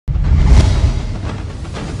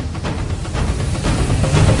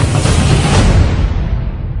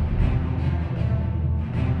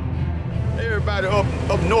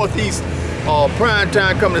Northeast.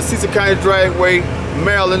 PrimeTime coming to Cecil County Dragway,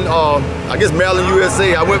 Maryland. I guess Maryland,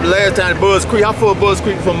 USA. I went last time to Buzz Creek. How far Buzz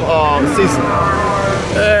Creek from Cecil?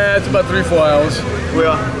 It's about 3-4 hours.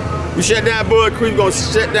 Well, we shut down Bud Creek. We're gonna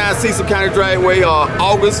shut down Cecil County Dragway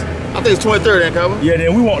August. I think it's 23rd, ain't cover? Yeah,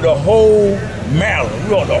 then we want the whole Maryland.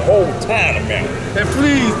 We want the whole town of Maryland. And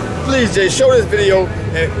please, Jay, show this video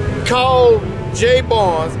and call Jay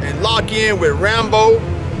Barnes and lock in with Rambo,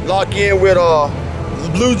 lock in with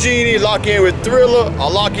Blue Genie, lock in with Thriller,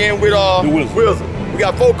 or lock in with Wilson. We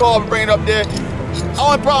got 4 calls bringing up there.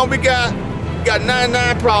 Only problem we got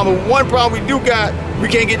 99 problems. One problem we do got, we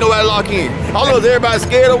can't get nobody locked in. I don't know if everybody's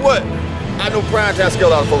scared or what. I know PrimeTime scared a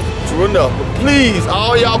lot of folks, true enough. But please,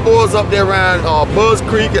 all y'all boys up there around Buzz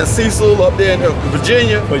Creek and Cecil up there in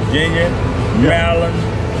Virginia, Maryland,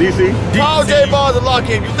 DC. Call Jay Barnes and lock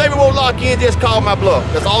in. If you think we won't lock in, just call my bluff.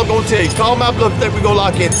 That's all I'm gonna tell you. Call my bluff if you think we gonna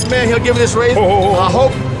lock in. Man, he'll give me this raise. I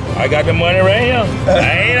hope. I got the money right here. I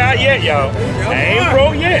ain't out yet, y'all. I ain't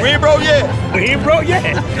broke yet. We ain't broke yet. We ain't broke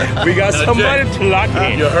yet. We got some money to lock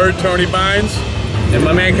in. You heard Tony Bynes and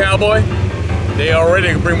my man Cowboy? They already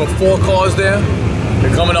can bring me 4 cars there.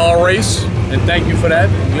 They're coming to our race, and thank you for that.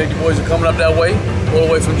 I'm glad you boys are coming up that way, all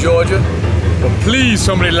the way from Georgia. But please,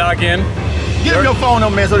 somebody lock in. Give them your phone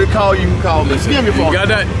number, man, so they call you and call me. Give them your phone. You got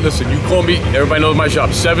that? Listen, you call me. Everybody knows my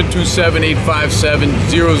shop.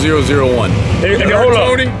 727-857-0001. Hey, hold on.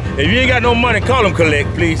 Tony? If you ain't got no money, call him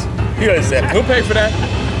collect, please. He doesn't say. He'll pay for that.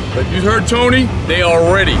 But you heard Tony? They are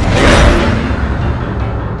ready.